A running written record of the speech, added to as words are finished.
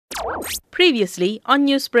Previously on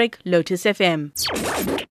Newsbreak, Lotus FM.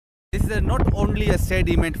 This is not only a sad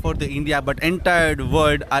event for the India, but entire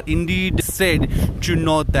world are indeed sad to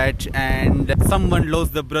know that. And someone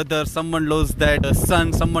lost the brother, someone lost that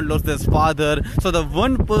son, someone lost their father. So the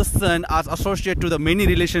one person is associated to the many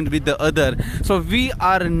relations with the other. So we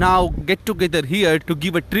are now get together here to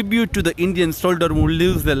give a tribute to the Indian soldier who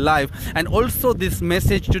lives their life, and also this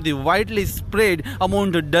message to the widely spread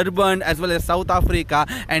among the Durban as well as South Africa.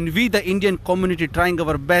 And we, the Indian community, trying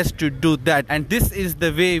our best to do that. And this is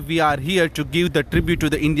the way we are here to give the tribute to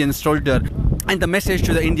the Indian soldier and the message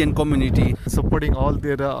to the Indian community. Supporting all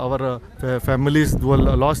our families who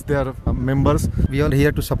lost their members. We are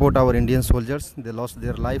here to support our Indian soldiers. They lost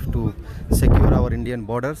their life to secure our Indian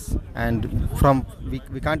borders, and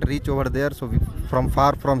we can't reach over there, so from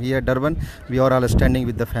far from here, Durban, we are all standing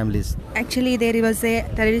with the families. Actually, there was a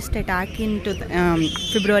terrorist attack in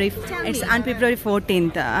February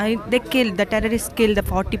 14th. The terrorists killed the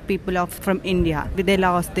 40 people from India. They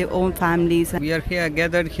lost their own families. We are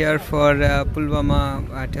gathered here for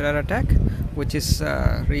Pulwama terror attack, which is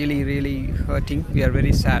really hurting. We are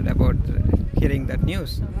very sad about hearing that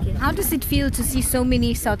news. How does it feel to see so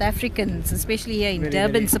many South Africans, especially here in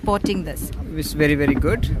Durban, supporting this? It's very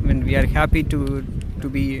good. I mean, we are happy to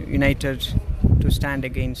be united to stand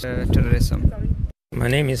against terrorism. My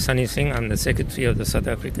name is Sunny Singh. I'm the Secretary of the South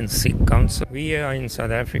African Sikh Council. We are in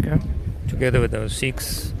South Africa together with our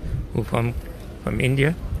Sikhs who come from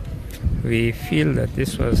India. We feel that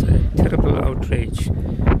this was a terrible outrage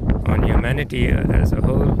on humanity as a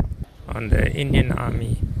whole, on the Indian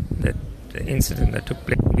army, the incident that took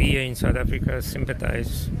place. We here in South Africa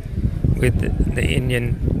sympathize with the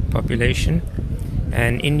Indian population,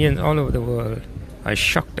 and Indians all over the world are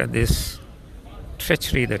shocked at this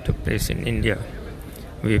treachery that took place in India.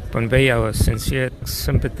 We convey our sincere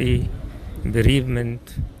sympathy,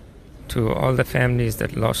 bereavement to all the families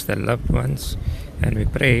that lost their loved ones, and we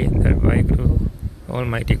pray that Vaheguru,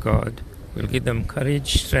 Almighty God, will give them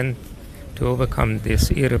courage, strength to overcome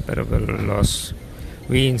this irreparable loss.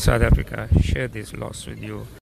 We in South Africa share this loss with you.